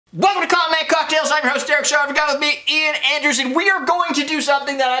Welcome to Common Man Cocktails. I'm your host, Derrick Schommer. I've got with me Ian Andrews, and we are going to do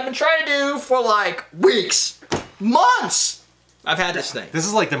something that I've been trying to do for like weeks, months. I've had this thing. This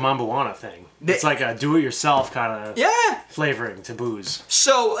is like the Mambuana thing. It's like a do-it-yourself kind of flavoring to booze.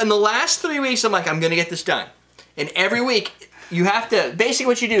 So in the last 3 weeks, I'm like, I'm going to get this done. And every week, you have to, basically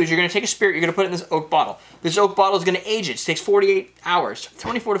what you do is you're going to take a spirit, you're going to put it in this oak bottle. This oak bottle is going to age it. It takes 48 hours,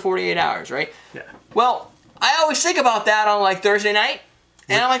 24 to 48 hours, right? Yeah. Well, I always think about that on like Thursday night.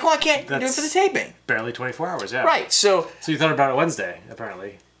 And I'm like, well, I can't do it for the taping. Barely 24 hours, yeah. Right, so you thought about it Wednesday,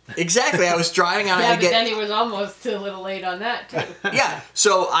 apparently. Exactly, I was driving out. Yeah, but then he was almost a little late on that, too. Yeah,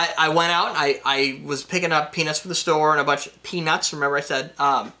 so I went out, I was picking up peanuts from the store and a bunch of peanuts. Remember I said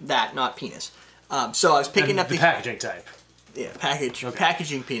that, not penis. So I was picking up the packaging type. Yeah,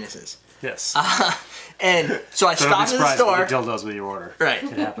 packaging penises. Yes. And so I stopped at the store. Don't be surprised dildos with your order. Right.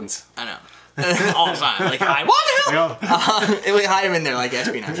 It happens. I know. All the time. Like, what the hell? We hide them in there like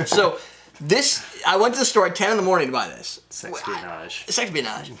espionage. So I went to the store at 10 in the morning to buy this. Espionage.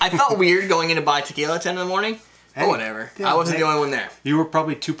 Espionage. I felt weird going in to buy tequila at 10 in the morning. Hey, whatever. I wasn't the only one there. You were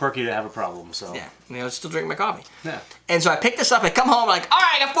probably too perky to have a problem, so. Yeah. I was still drinking my coffee. Yeah. And so I picked this up, I come home, like, all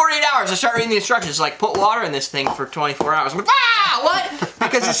right, I got 48 hours. I start reading the instructions, like, put water in this thing for 24 hours. I'm like, what?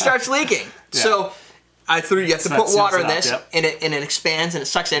 Because it starts leaking. Yeah. So you have to put water in this, and it expands and it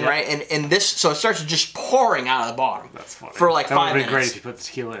sucks in, right? And this, so it starts just pouring out of the bottom. That's funny. For like 5 minutes. That would be great if you put the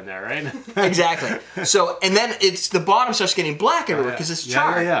tequila in there, right? Exactly. So, and then the bottom starts getting black everywhere because it's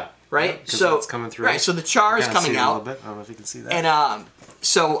char. Yeah. Right? Yeah, so it's coming through. Right, so the char is coming out. A little bit. I don't know if you can see that. And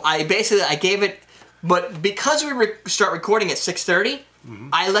so I gave it, but because we start recording at 6:30,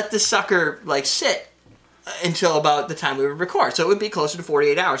 I let this sucker like sit until about the time we would record. So it would be closer to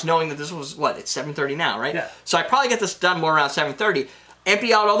 48 hours, knowing that this was, what, it's 7:30 now, right? Yeah. So I probably get this done more around 7:30,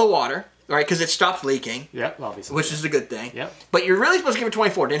 empty out all the water, right, because it stopped leaking. Yeah, obviously. Which is a good thing. Yeah. But you're really supposed to give it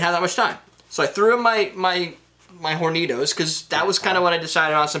 24, didn't have that much time. So I threw in my Hornitos, because that was kind of what I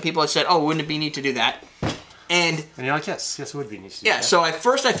decided on. Some people had said, oh, wouldn't it be neat to do that? And you're like, yes, it would be neat to do that. Yeah, so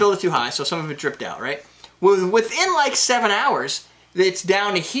first I filled it too high, so some of it dripped out, right? Well, within like 7 hours, it's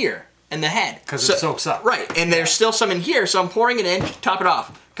down to here in the head. Because it soaks up. Right, and there's still some in here, so I'm pouring it in, top it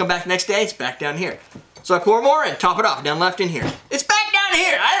off. Come back the next day, it's back down here. So I pour more in, top it off, down left in here. It's back down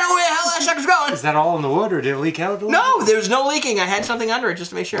here! I don't know where the hell that sucker's going! Is that all in the wood, or did it leak out? No, there's no leaking. I had something under it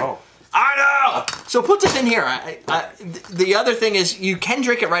just to make sure. Oh. I know! So put this in here. The other thing is, you can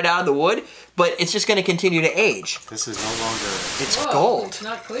drink it right out of the wood, but it's just going to continue to age. This is no longer... It's gold. It's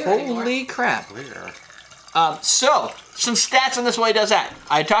not clear Holy anymore. crap. Clear. So, some stats on this way it does that.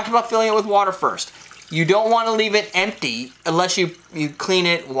 I talked about filling it with water first. You don't want to leave it empty unless you clean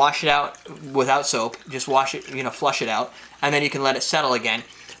it, wash it out without soap. Just wash it, flush it out, and then you can let it settle again.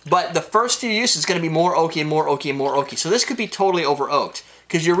 But the first few uses is going to be more oaky and more oaky and more oaky. So this could be totally over oaked.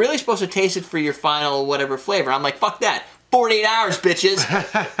 Because you're really supposed to taste it for your final whatever flavor. I'm like, fuck that. 48 hours,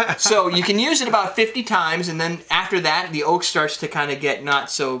 bitches. So you can use it about 50 times, and then after that, the oak starts to kind of get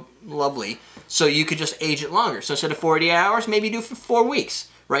not so lovely. So you could just age it longer. So instead of 48 hours, maybe do it for 4 weeks,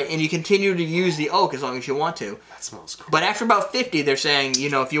 right? And you continue to use the oak as long as you want to. That smells cool. But after about 50, they're saying,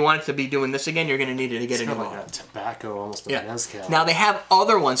 if you want it to be doing this again, you're going to need it to get a new like bottle. a tobacco, almost like mezcal. Now they have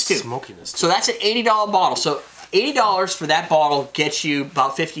other ones too. Smokiness. So that's an $80 bottle. So $80 for that bottle gets you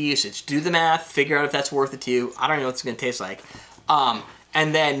about 50 usage. Do the math, figure out if that's worth it to you. I don't know what it's going to taste like.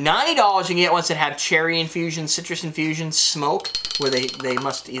 And then $90 you can get ones that have cherry infusion, citrus infusion, smoke, where they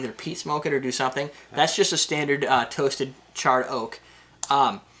must either peat smoke it or do something. That's just a standard toasted charred oak.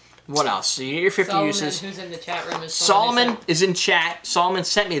 What else? So you get your 50 uses. Solomon, who's in the chat room, is Solomon is in chat. Solomon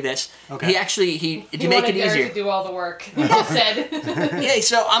sent me this. Okay. He actually, to make it easier. To do all the work, he said. Yeah,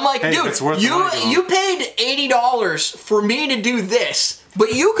 so I'm like, hey, dude, you paid $80 for me to do this,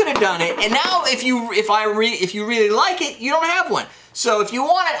 but you could have done it, and now if you really like it, you don't have one. So if you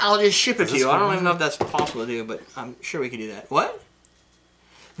want it, I'll just ship it to you. I don't even know if that's possible to do, but I'm sure we could do that. What?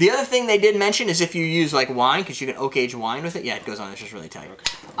 The other thing they did mention is if you use like wine, because you can oak age wine with it. Yeah, it goes on. It's just really tight.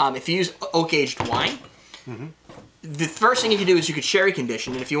 Okay. If you use oak aged wine, the first thing you could do is you could sherry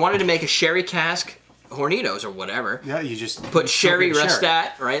condition, and if you wanted to make a sherry cask Hornitos or whatever, yeah, you just put sherry, rest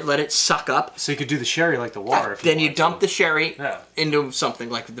that, right? Let it suck up. So you could do the sherry like the water. Then you dump the sherry into something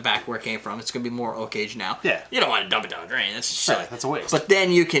like the back where it came from. It's going to be more oak aged now. Yeah. You don't want to dump it down the drain. That's silly. Right, that's a waste. But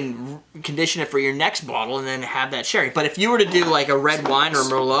then you can condition it for your next bottle and then have that sherry. But if you were to do like a red wine or a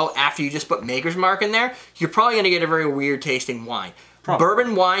Merlot after you just put Maker's Mark in there, you're probably going to get a very weird tasting wine. Probably.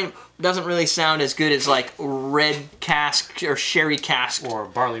 Bourbon wine doesn't really sound as good as like red cask or sherry cask. Or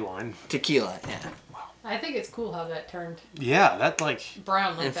barley wine. Tequila, yeah. I think it's cool how that turned. Yeah, that like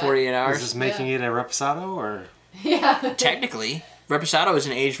brown like in 48 hours. Is this making it a reposado or? Yeah. Technically, Reposado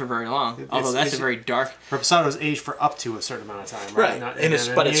isn't aged for very long, although that's a very dark. Reposado is aged for up to a certain amount of time, right? Right,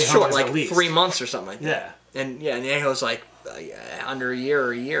 but it's short, like 3 months or something like that. Yeah. And Añejo's like under a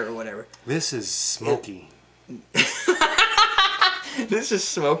year or whatever. This is smoky. This is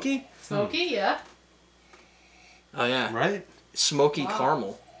smoky? Smoky, yeah. Oh, yeah. Right? Smoky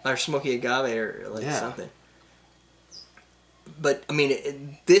caramel. Or smoky agave or like something. But, I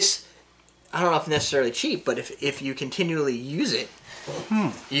mean, this, I don't know if it's necessarily cheap, but if you continually use it,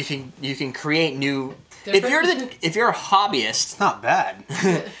 you can create new... If you're a hobbyist... It's not bad.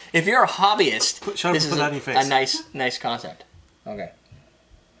 If you're a hobbyist, this is a nice concept. Okay.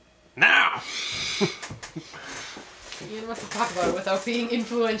 Now! You must talk about it without being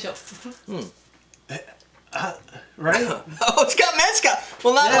influential. Right? Oh, it's got mezcal.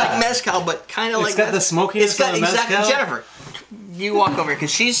 Well, not like mezcal, but kind of like... It's got the smokiness of the mezcal. Exactly. Jennifer, you walk over here,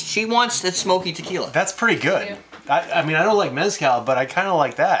 because she wants that smoky tequila. That's pretty good. Yeah. I mean, I don't like mezcal, but I kind of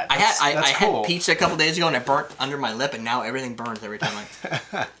like that. I cool. had pizza a couple days ago, and it burnt under my lip, and now everything burns every time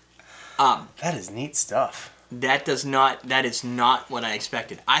I... That is neat stuff. That is not what I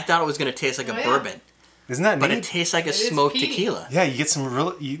expected. I thought it was going to taste like a bourbon. Isn't that neat? But it tastes like a smoked tequila. Yeah, you get some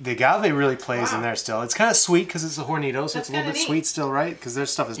the agave really plays in there still. It's kind of sweet because it's a Hornito, so it's a little bit sweet still, right? Because their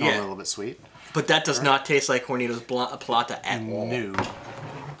stuff is normally a little bit sweet. But that does not taste like Hornitos Plata at all. No.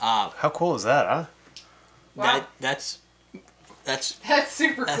 How cool is that, huh? Wow. That's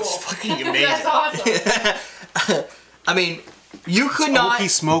super cool. That's fucking amazing. That's awesome. I mean, you could not...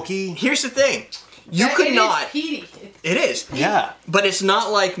 Smoky. Here's the thing. You could not... It is peaty. It is. Yeah. But it's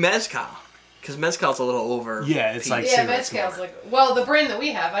not like mezcal. Because mezcal's a little over... Yeah, it's like... Yeah, mezcal's like... Well, the brand that we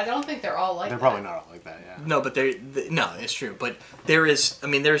have, I don't think they're all like that. They're probably not all like that, yeah. No, but no, it's true. But there is... I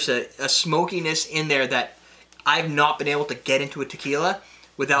mean, there's a smokiness in there that I've not been able to get into a tequila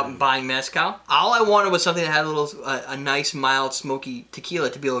without buying mezcal. All I wanted was something that had a nice, mild, smoky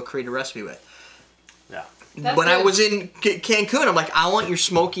tequila to be able to create a recipe with. Yeah. When I was in Cancun, I'm like, I want your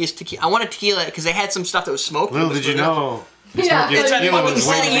smokiest tequila. I want a tequila because they had some stuff that was smoked. Little did you know... Yeah, it's been fucking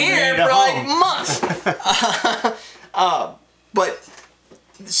sitting here for like months. But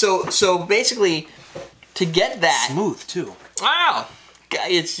so basically, to get that smooth too. Wow,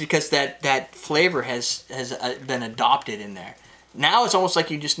 it's because that flavor has been adopted in there. Now it's almost like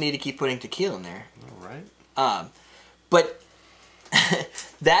you just need to keep putting tequila in there. All right. But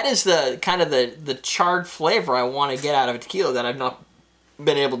that is the kind of the charred flavor I want to get out of a tequila that I've not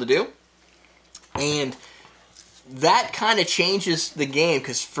been able to do, and that kind of changes the game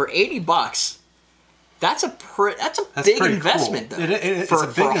because for $80, that's a big investment cool. though.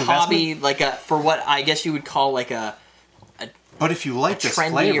 For a hobby, for what I guess you would call like a. But if you like this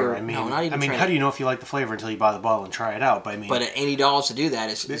flavor, no, not even how do you know if you like the flavor until you buy the bottle and try it out? But at $80 to do that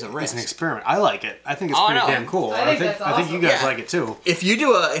is a risk. It's an experiment. I like it. I think it's pretty damn cool. I think you guys like it too. If you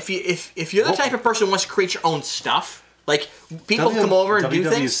do if you're the type of person who wants to create your own stuff, like people come over and do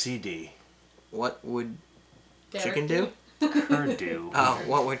things. WWCD. What would Derrick chicken do? Curd do. Oh,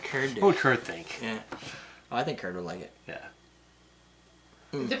 what would curd do? What would curd think? Yeah. Oh, I think curd would like it. Yeah.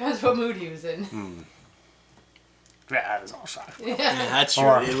 It depends what mood he was in. Yeah, that is all shot. Yeah, that's true.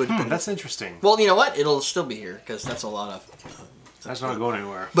 Or, it would that's interesting. Well, you know what? It'll still be here because that's a lot of. That's not going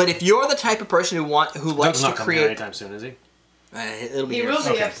anywhere. But if you're the type of person who likes to create, anytime soon, is he? It'll be he here. will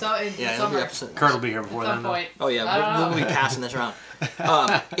be in It'll be summer. up Kurt will be here before At some then. point. Oh yeah, we'll be passing this around.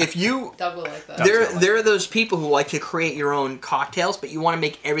 If you Doug will like that. there are those people who like to create your own cocktails, but you want to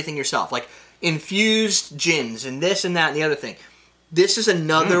make everything yourself, like infused gins and this and that and the other thing. This is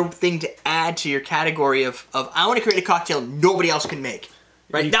another thing to add to your category of I want to create a cocktail nobody else can make.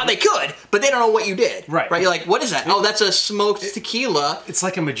 Right? Now they could, but they don't know what you did. Right. You're like, what is that? Oh, that's a smoked tequila. It's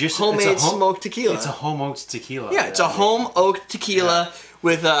like a magician. Homemade smoked tequila. It's a home oaked tequila. Yeah, it's a home oaked tequila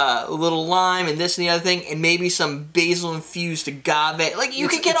with a little lime and this and the other thing, and maybe some basil infused agave. Like you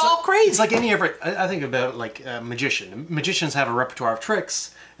could get all crazy. It's like any other. I think about it like a magician. Magicians have a repertoire of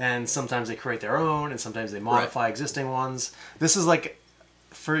tricks, and sometimes they create their own, and sometimes they modify existing ones. This is like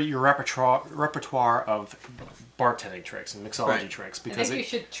for your repertoire of bartending tricks and mixology tricks. Because I think you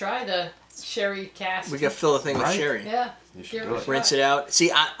should try the sherry cask. We got to fill the thing with sherry. Yeah. You should do it. Rinse it out.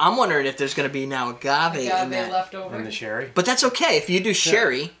 See, I'm wondering if there's going to be now agave in that. left over. In the sherry. But that's okay. If you do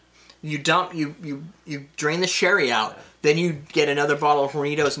sherry, you drain the sherry out, then you get another bottle of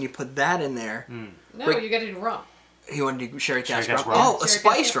Hornitos and you put that in there. No, you got to do rum. You want to do sherry cask rum? rum? Oh, a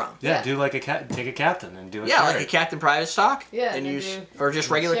spiced rum. Yeah, do like take a Captain and do it. Yeah, like a Captain Private Stock. Yeah, and use do or just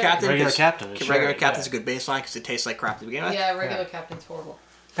regular sherry. Captain. Regular Captain. Regular Captain's a good baseline because it tastes like crap to begin with. Yeah, regular Captain's horrible.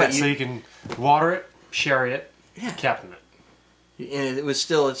 But so you can water it, sherry it, Captain it. And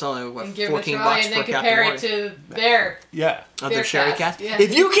it's only, what, And give it a 14 try bucks and for then a Captain compare it Morgan? to their. Yeah. Other their sherry cast, cast? yeah.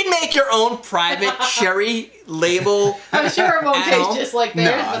 If you can make your own private sherry label, I'm sure it won't At taste home? just like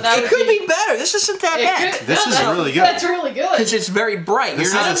theirs, No, but that it would could be better. This isn't that it bad. could- This is no, really good. That's really good. Because it's very bright.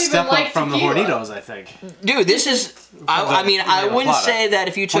 This You're is not, a even step like up from tequila. the Hornitos, I think. dude, this is... I mean, I Tequila wouldn't Plata. say that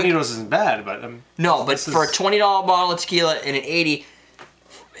if you took... Hornitos isn't bad, but No, but this for a is- $20 bottle of tequila and an 80,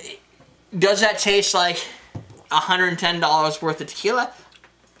 does that taste like $110 worth of tequila?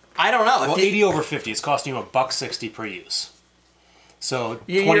 I don't know. well, If you- 80 over 50. It's costing you $1.60 per use. So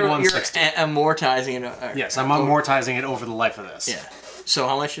you're $21.60. amortizing it. Yes, I'm amortizing it over the life of this. Yeah. So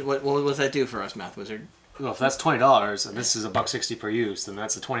how much? What does that do for us, Math Wizard? Well, if that's $20 and this is $1.60 per use, then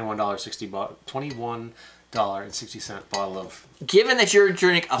that's a $21.60 bottle of. Given that you're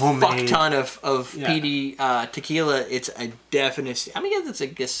drinking a fuck Homemade. ton of Yeah. peaty tequila, it's a definite. I mean, that's I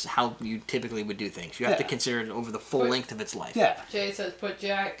guess how you typically would do things. You have to Yeah. consider it over the full But- length of its life. Yeah. Jay says put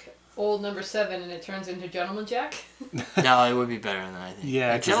Jack Old number 7 and it turns into Gentleman Jack. No, it would be better than I think.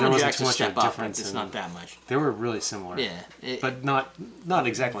 Yeah, 'cause there Gentleman wasn't Jack's too a much of step a up, but difference it's in- not that much. They were really similar. Yeah. But not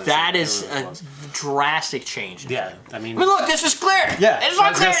exactly the That same. is They were really a close. drastic change. Yeah, I mean, Look, this is clear. Yeah, It's I not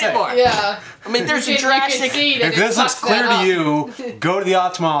was clear gonna say. anymore. Yeah. I mean, there's a You can drastic. see that if it this looks fucks clear that to up. you, go to the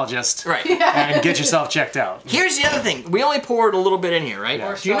ophthalmologist Right. and get yourself checked out. Here's the other thing. We only poured a little bit in here, right?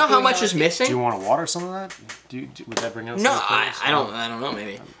 Yeah. Do you know how much is Do Do missing? you want to water some of that? Would that bring out No, some flavors? I don't know,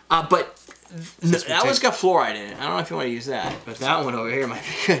 maybe. But that we one's take- got fluoride in it. I don't know if you want to use that, but that one over here might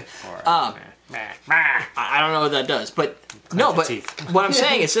be good. I don't know what that does, but no, your but teeth. what I'm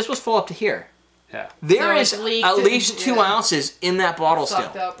saying is this was full up to here. Yeah. There So is it's leaked at and- least 2 yeah. ounces in that bottle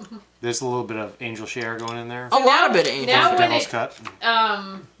Sucked still. up. There's a little bit of angel share going in there. A lot of it ain't. now when Devil's it cut.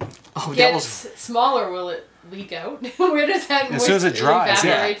 um Oh, gets smaller, will it leak out? Where does that As soon as it dries,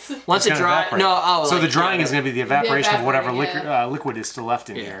 yeah. evaporates? Once It's it gonna dries, evaporate. no, So like, the drying yeah, is going to be the evaporation of whatever evaporating, yeah. liquid is still left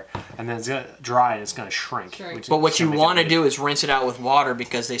in Yeah. here, and then it's going to dry and it's going to shrink. Shrink. But what is you gonna make want to it do is rinse it out with water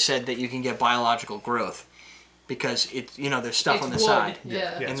because they said that you can get biological growth because there's stuff It's on the wood, side. Yeah.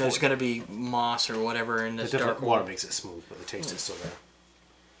 Yeah. And it's there's wood. going to be moss or whatever in The this different dark water wood. makes it smooth, but the taste is still there.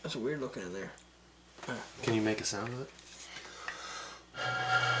 That's weird looking in there. Can you make a sound with it?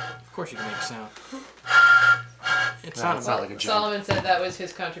 Of course you can make a sound. It's No, not it's about not like a jug. Solomon said that was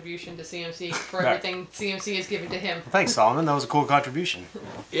his contribution to CMC for Right. everything CMC has given to him. Thanks, Solomon. That was a cool contribution.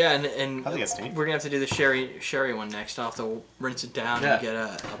 Yeah, and I think it's neat. we're gonna have to do the sherry one next. I'll have to rinse it down Yeah. and get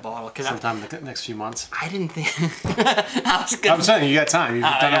a bottle because Sometime in the next few months. I didn't think I was gonna. I'm saying you got time. You've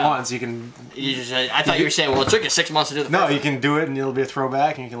done it yeah. once. You can. I thought you were saying, well, it took you 6 months to do the. No, first you can do it, and it'll be a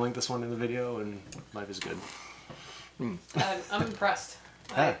throwback, and you can link this one in the video, and life is good. I'm impressed.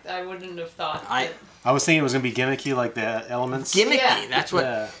 Yeah. I wouldn't have thought. I- that- I was thinking it was gonna be gimmicky, like the elements. Gimmicky. Yeah. That's what.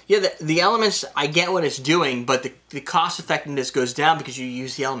 Yeah. Yeah, the elements. I get what it's doing, but the cost effectiveness goes down because you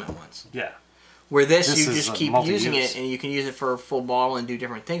use the element ones. Yeah. Where this This you is just a keep multi-use. using it, and you can use it for a full bottle and do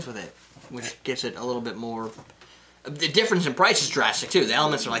different things with it, which gives it a little bit more. The difference in price is drastic too. The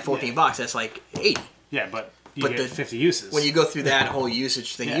elements are like $14. That's like 80. Yeah, but you But get the- 50 uses. When you go through that whole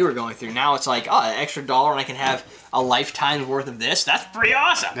usage thing Yeah. you were going through, now it's like, oh, an extra $1 and I can have a lifetime's worth of this. That's pretty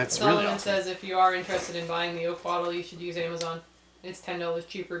awesome. That's Solomon really awesome. says if you are interested in buying the oak bottle, you should use Amazon. It's $10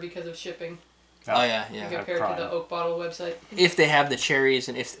 cheaper because of shipping Oh yeah, yeah. compared to probably. the oak bottle website. If they have the cherries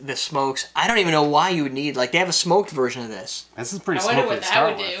and if the smokes, I don't even know why you would need, like, they have a smoked version of this. This is pretty I wonder smoky what to that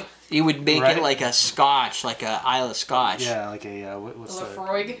start would with. do. You would make Right. it like a scotch, like a Isla Scotch. Yeah, like a what's that?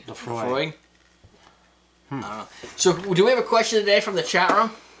 Lafroig. Lafroy. Freud. I don't know. So, do we have a question today from the chat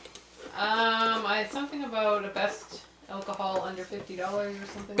room? I had something about a best alcohol under $50 or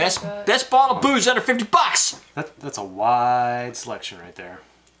something Best like that. best bottle of booze under $50. That's a wide selection right there.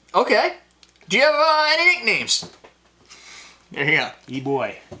 Okay. Do you have any nicknames? There you go.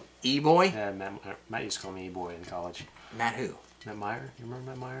 E-boy. E-boy? Yeah, Matt used to call me E-boy in college. Matt who? Matt Meyer. You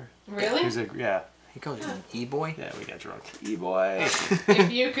remember Matt Meyer? Really? Yeah. He calls you an E-boy? Yeah, we got drunk. E-boy.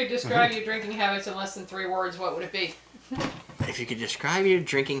 If you could describe your drinking habits in less than 3 words, what would it be? If you could describe your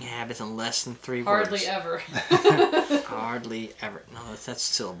drinking habits in less than 3 words. Hardly ever. Hardly ever. No, that's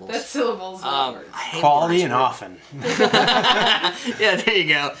syllables. That's syllables, not words. I hate Quality words and for- often. Yeah, there you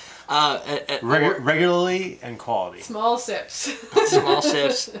go. Regularly and quality. Small sips. Small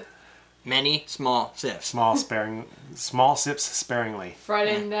sips. Many small sips. Small sips sparingly.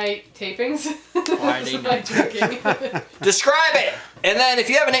 Friday night tapings. Friday That's my night. drinking. Describe it! And then if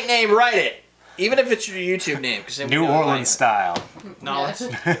you have a nickname, write it. Even if it's your YouTube name. 'cause then we New know Orleans style. No, Yes.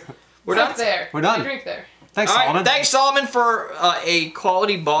 we're Stop done. there. We're done. I drink there. Thanks, All right, Solomon. thanks Solomon for a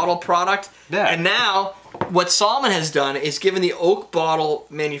quality bottle product. Yeah. And now, what Solomon has done is given the oak bottle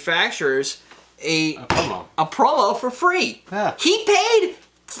manufacturers a promo. A promo for free. Yeah. He paid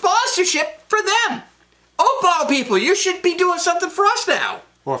sponsorship for them. Oh, bottle people, you should be doing something for us now.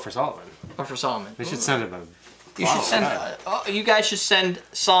 Or for Solomon. Or for Solomon. We should send him a You should send. You guys should send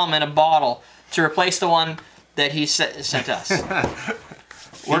Solomon a bottle to replace the one that he sent us.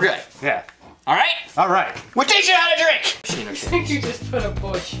 We're good. Yeah. All right. All right. We'll teach you how to drink. I think you just put a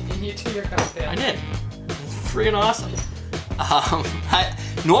bush in your cocktail. I did. It's freaking awesome.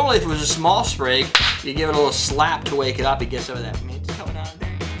 Normally, if it was a small sprig, you give it a little slap to wake it up. You get some of that mint.